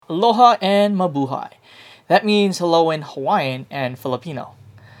Aloha and mabuhay. That means hello in Hawaiian and Filipino.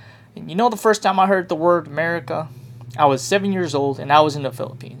 And you know the first time I heard the word America? I was 7 years old and I was in the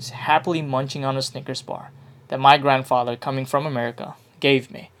Philippines, happily munching on a Snickers bar that my grandfather, coming from America, gave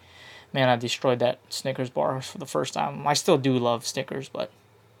me. Man, I destroyed that Snickers bar for the first time. I still do love Snickers, but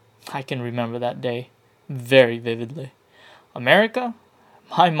I can remember that day very vividly. America?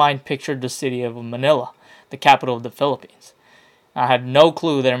 My mind pictured the city of Manila, the capital of the Philippines. I had no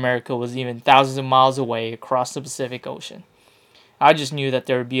clue that America was even thousands of miles away across the Pacific Ocean. I just knew that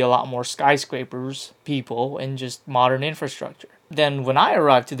there would be a lot more skyscrapers, people, and just modern infrastructure. Then when I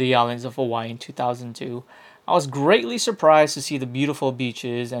arrived to the islands of Hawaii in 2002, I was greatly surprised to see the beautiful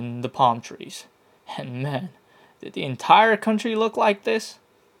beaches and the palm trees. And man, did the entire country look like this?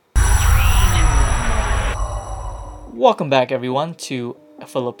 Welcome back everyone to A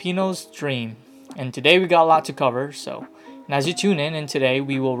Filipino's Dream. And today we got a lot to cover, and as you tune in, and today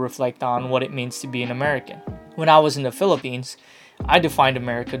we will reflect on what it means to be an American. When I was in the Philippines, I defined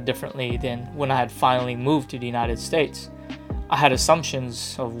America differently than when I had finally moved to the United States. I had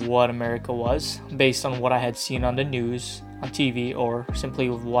assumptions of what America was based on what I had seen on the news, on TV, or simply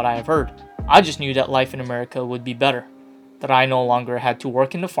with what I have heard. I just knew that life in America would be better, that I no longer had to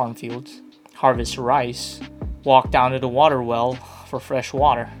work in the farm fields, harvest rice, walk down to the water well for fresh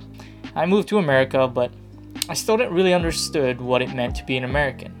water. I moved to America, but I still didn't really understood what it meant to be an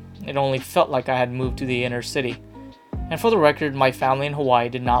American. It only felt like I had moved to the inner city. And for the record, my family in Hawaii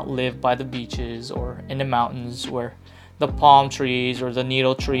did not live by the beaches or in the mountains where the palm trees or the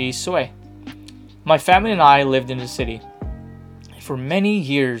needle trees sway. My family and I lived in the city. For many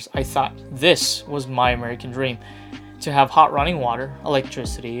years, I thought this was my American dream, to have hot running water,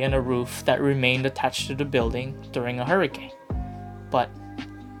 electricity, and a roof that remained attached to the building during a hurricane. But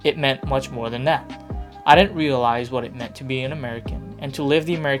it meant much more than that. I didn't realize what it meant to be an American and to live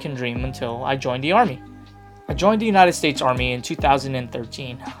the American dream until I joined the Army. I joined the United States Army in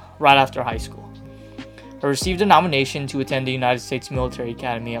 2013, right after high school. I received a nomination to attend the United States Military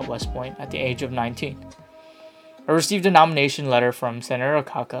Academy at West Point at the age of 19. I received a nomination letter from Senator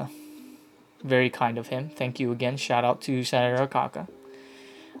Akaka. Very kind of him. Thank you again. Shout out to Senator Akaka.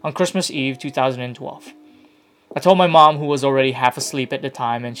 On Christmas Eve 2012. I told my mom, who was already half asleep at the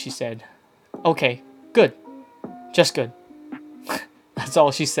time, and she said, "Okay, good. Just good." That's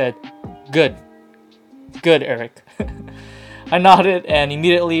all she said. Good. Good, Eric. I nodded and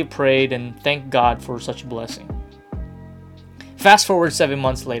immediately prayed and thanked God for such a blessing. Fast forward 7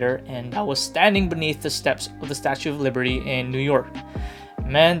 months later, and I was standing beneath the steps of the Statue of Liberty in New York.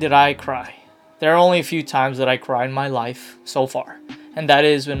 Man, did I cry. There are only a few times that I cry in my life so far, and that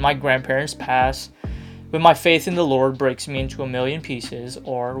is when my grandparents pass, when my faith in the Lord breaks me into a million pieces,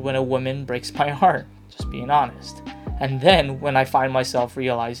 or when a woman breaks my heart, just being honest. And then when I find myself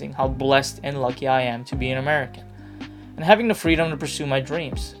realizing how blessed and lucky I am to be an American, and having the freedom to pursue my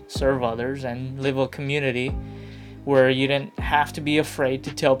dreams, serve others, and live a community where you didn't have to be afraid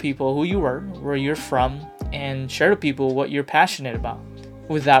to tell people who you were, where you're from, and share to people what you're passionate about,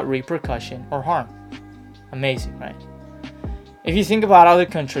 without repercussion or harm. Amazing, right? If you think about other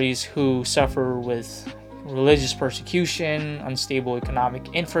countries who suffer with religious persecution, unstable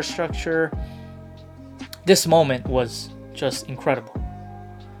economic infrastructure, this moment was just incredible.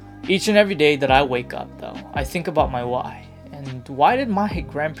 Each and every day that I wake up, though, I think about my why. And why did my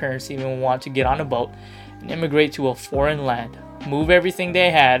grandparents even want to get on a boat and immigrate to a foreign land, move everything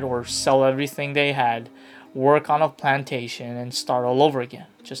they had or sell everything they had, work on a plantation, and start all over again?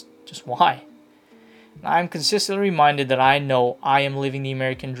 Just why? I'm consistently reminded that I know I am living the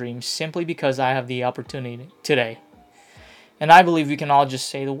American dream simply because I have the opportunity today. And I believe we can all just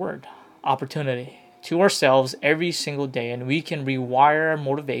say the word, opportunity, to ourselves every single day, and we can rewire our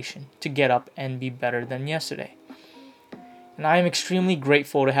motivation to get up and be better than yesterday. And I am extremely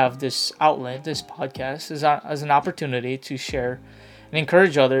grateful to have this outlet, this podcast, as an opportunity to share and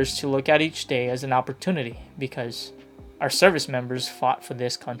encourage others to look at each day as an opportunity, because our service members fought for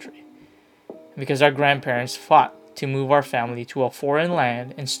this country. Because our grandparents fought to move our family to a foreign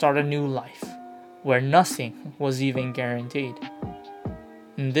land and start a new life where nothing was even guaranteed.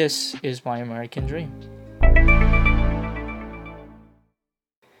 And this is my American dream.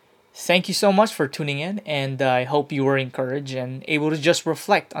 Thank you so much for tuning in, and I hope you were encouraged and able to just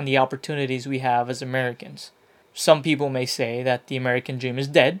reflect on the opportunities we have as Americans. Some people may say that the American dream is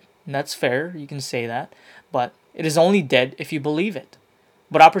dead, and that's fair, you can say that, but it is only dead if you believe it.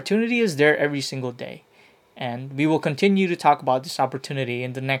 But opportunity is there every single day, and we will continue to talk about this opportunity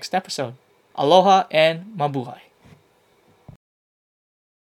in the next episode. Aloha and mabuhay.